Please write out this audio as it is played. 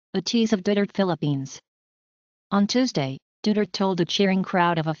A tease of Duterte Philippines. On Tuesday, Duterte told a cheering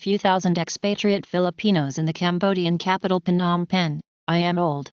crowd of a few thousand expatriate Filipinos in the Cambodian capital Phnom Penh, "I am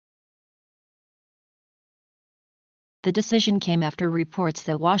old." The decision came after reports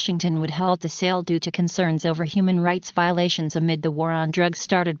that Washington would halt the sale due to concerns over human rights violations amid the war on drugs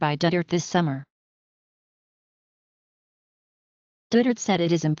started by Duterte this summer. Duterte said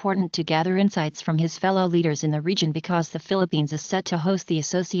it is important to gather insights from his fellow leaders in the region because the Philippines is set to host the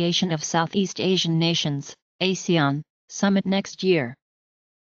Association of Southeast Asian Nations, ASEAN, summit next year.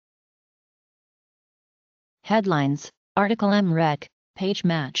 Headlines, Article M-Rec, Page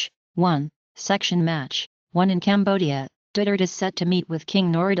Match, 1, Section Match, 1 In Cambodia, Duterte is set to meet with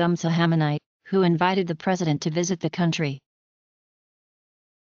King Norodom Sihanouk, who invited the president to visit the country.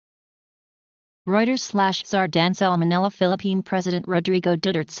 Reuters/Sardancel Manila Philippine President Rodrigo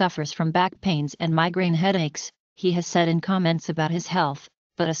Duterte suffers from back pains and migraine headaches, he has said in comments about his health,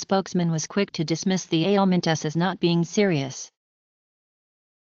 but a spokesman was quick to dismiss the ailment as not being serious.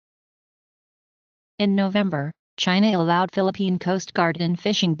 In November, China allowed Philippine Coast Guard and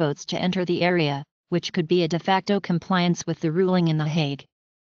fishing boats to enter the area, which could be a de facto compliance with the ruling in The Hague.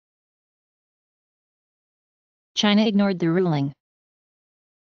 China ignored the ruling.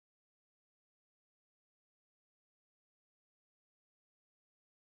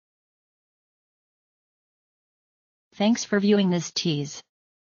 Thanks for viewing this tease.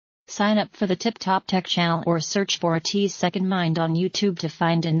 Sign up for the Tip Top Tech channel or search for a Tease Second Mind on YouTube to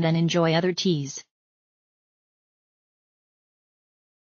find and then enjoy other teas.